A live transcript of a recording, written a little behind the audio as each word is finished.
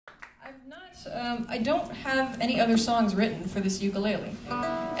I don't have any other songs written for this ukulele.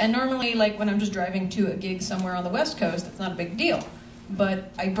 And normally, like when I'm just driving to a gig somewhere on the West Coast, that's not a big deal.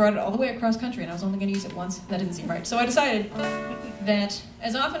 But I brought it all the way across country and I was only going to use it once. That didn't seem right. So I decided that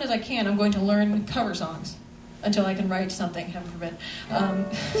as often as I can, I'm going to learn cover songs until I can write something, heaven forbid.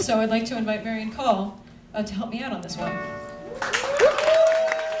 So I'd like to invite Marian to help me out on this one.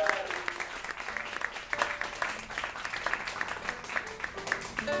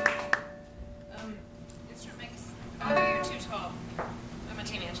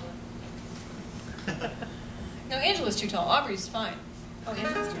 No, Angela's too tall. Aubrey's fine. Oh,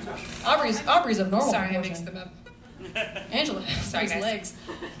 Angela's too tall. Aubrey's of normal. Sorry, proportion. I mixed them up. Angela Sorry, has guys. legs,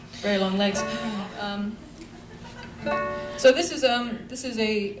 very long legs. So this is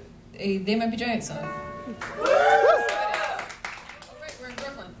a They Might Be Giants song. Oh, right, we're in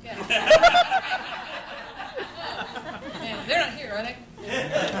Brooklyn. Yeah. Man, they're not here, are they?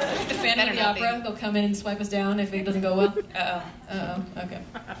 The Phantom of the Opera. They'll come in and swipe us down if it doesn't go well. Uh-oh. Okay.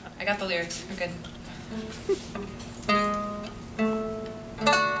 I got the lyrics. We're good.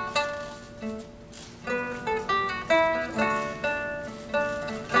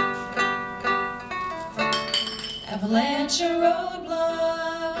 Avalanche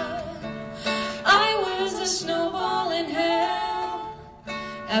roadblock. I was a snowball in hell.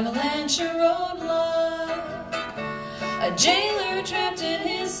 Avalanche roadblock. A jailer trapped in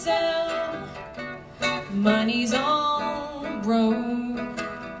his cell. Money's all broke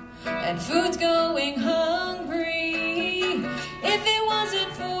and food's going hungry. If it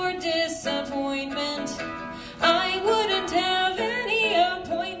wasn't for disappointment, I wouldn't have any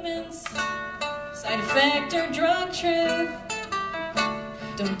appointments. Side effect or drug trip.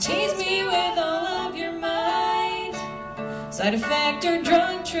 Don't tease me with all of your might. Side effect or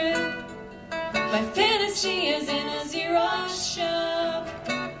drug trip. My fantasy is in a Xerox shop.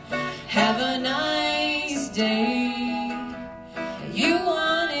 Have a nice day. You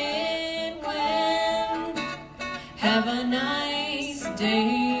want it when. Have a nice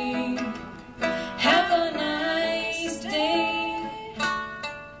day. Have a nice day.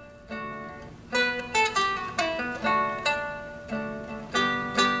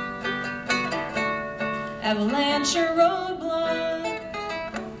 Avalanche roadblock.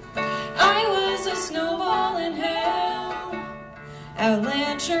 I was a snowball in hell.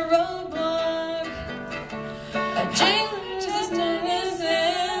 Avalanche roadblock. A jailer's as long as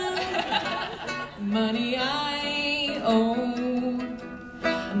hell. Money I owe.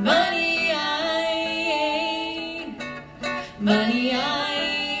 Money Money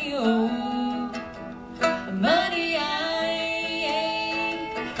I owe. Money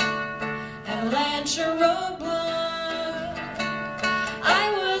Avalanche roadblock.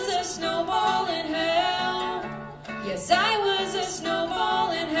 I was a snowball in hell. Yes, I was a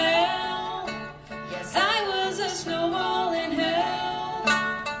snowball in hell. Yes, I was a snowball in hell.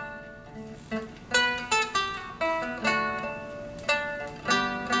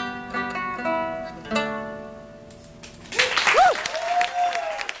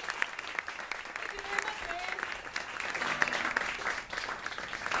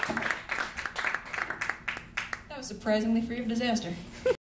 That was surprisingly free of disaster.